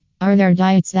Are there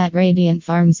diets that Radiant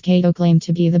Farms Keto claim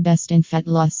to be the best in fat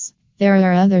loss? There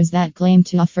are others that claim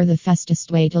to offer the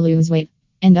fastest way to lose weight,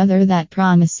 and other that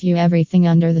promise you everything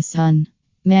under the sun.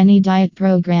 Many diet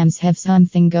programs have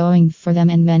something going for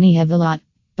them and many have a lot.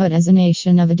 But as a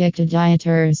nation of addicted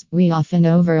dieters, we often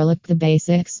overlook the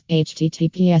basics.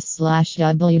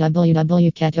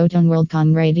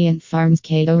 https://www.ketotonworld.com Radiant Farms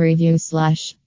Keto Review/